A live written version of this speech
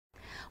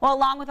Well,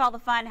 along with all the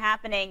fun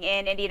happening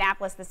in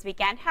Indianapolis this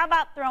weekend, how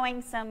about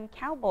throwing some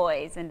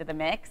cowboys into the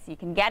mix? You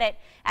can get it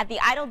at the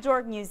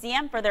Eiteljorg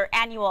Museum for their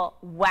annual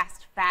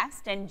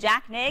Westfest. And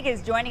Jack Nigg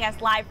is joining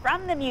us live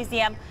from the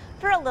museum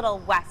for a little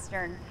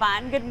Western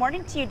fun. Good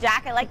morning to you,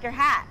 Jack. I like your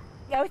hat.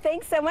 Oh,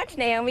 thanks so much,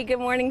 Naomi. Good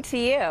morning to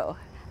you.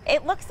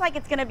 It looks like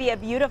it's going to be a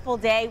beautiful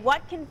day.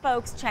 What can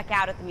folks check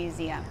out at the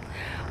museum?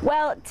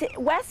 Well,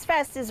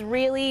 Westfest is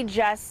really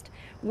just,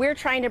 we're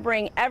trying to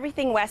bring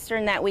everything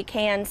Western that we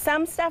can.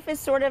 Some stuff is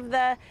sort of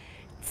the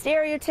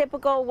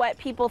stereotypical, what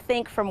people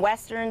think from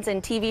Westerns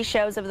and TV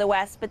shows of the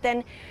West, but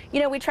then,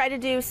 you know, we try to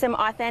do some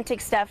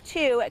authentic stuff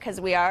too,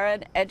 because we are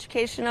an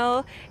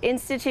educational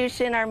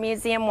institution. Our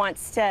museum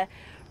wants to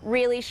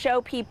really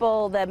show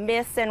people the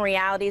myths and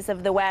realities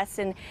of the West,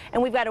 and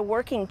we've got a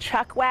working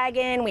chuck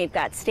wagon, we've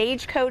got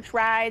stagecoach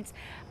rides.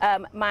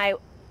 My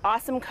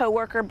awesome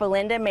coworker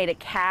Belinda made a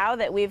cow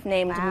that we've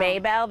named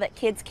Maybelle that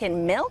kids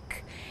can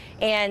milk,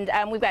 and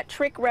we've got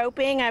trick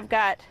roping. I've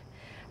got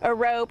a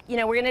rope. You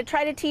know, we're going to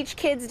try to teach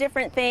kids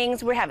different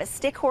things. We have a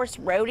stick horse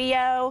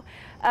rodeo.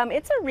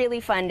 It's a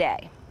really fun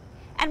day.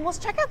 And we'll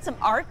check out some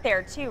art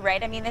there too,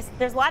 right? I mean,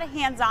 there's a lot of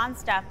hands-on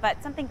stuff,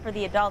 but something for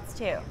the adults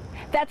too.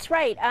 That's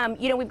right.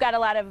 You know, we've got a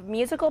lot of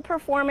musical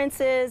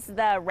performances.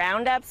 The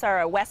Roundups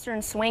are a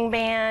Western swing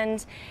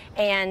band,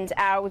 and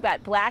we've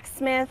got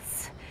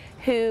blacksmiths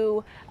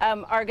who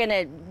are going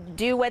to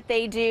do what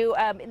they do.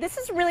 This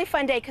is a really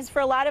fun day because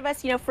for a lot of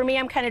us, you know, for me,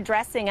 I'm kind of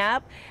dressing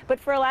up, but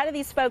for a lot of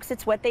these folks,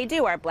 it's what they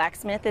do. Our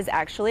blacksmith is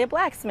actually a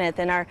blacksmith,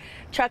 and our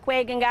chuck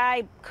wagon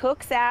guy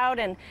cooks out,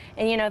 and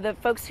you know, the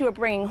folks who are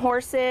bringing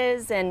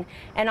horses and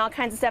all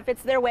kinds of stuff,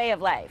 it's their way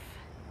of life.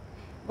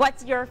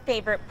 What's your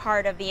favorite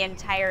part of the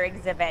entire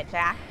exhibit,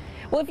 Jack?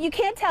 Well, if you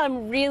can't tell,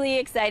 I'm really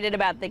excited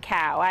about the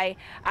cow. I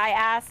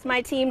asked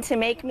my team to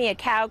make me a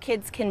cow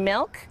kids can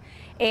milk,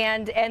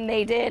 and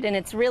they did, and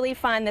it's really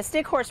fun. The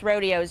stick horse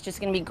rodeo is just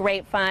going to be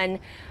great fun.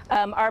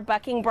 Our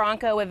bucking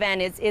bronco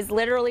event is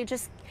literally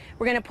just,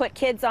 we're going to put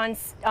kids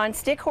on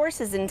stick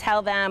horses and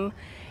tell them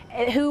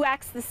who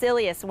acts the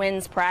silliest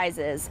wins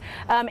prizes.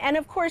 And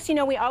of course, you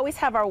know, we always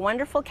have our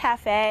wonderful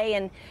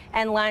cafe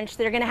and lunch.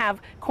 They're going to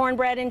have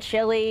cornbread and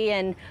chili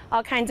and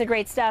all kinds of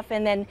great stuff.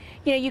 And then,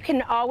 you know, you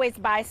can always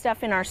buy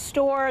stuff in our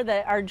store,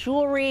 our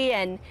jewelry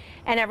and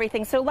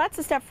everything. So lots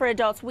of stuff for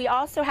adults. We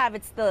also have,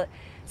 it's the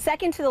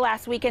second to the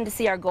last weekend to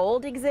see our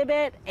gold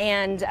exhibit,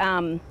 and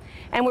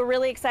we're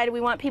really excited.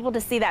 We want people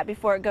to see that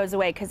before it goes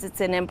away because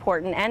it's an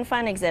important and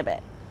fun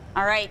exhibit.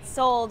 All right,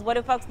 sold. What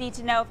do folks need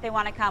to know if they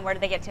want to come? Where do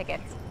they get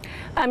tickets?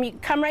 You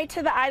come right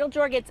to the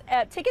Eiteljorg.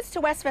 Tickets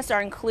to Westfest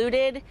are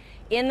included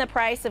in the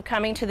price of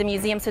coming to the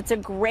museum, so it's a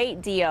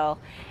great deal.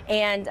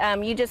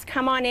 And you just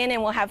come on in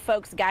and we'll have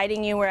folks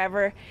guiding you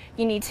wherever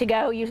you need to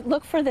go. You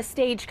look for the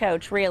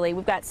stagecoach, really.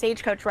 We've got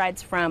stagecoach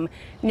rides from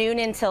noon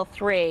until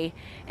 3,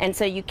 and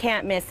so you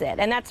can't miss it.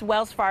 And that's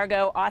Wells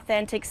Fargo,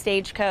 authentic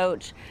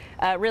stagecoach,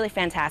 really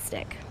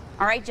fantastic.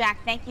 All right, Jack,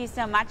 thank you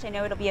so much. I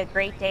know it'll be a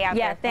great day out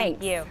there. Yeah, thanks.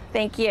 Thank you.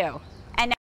 Thank you.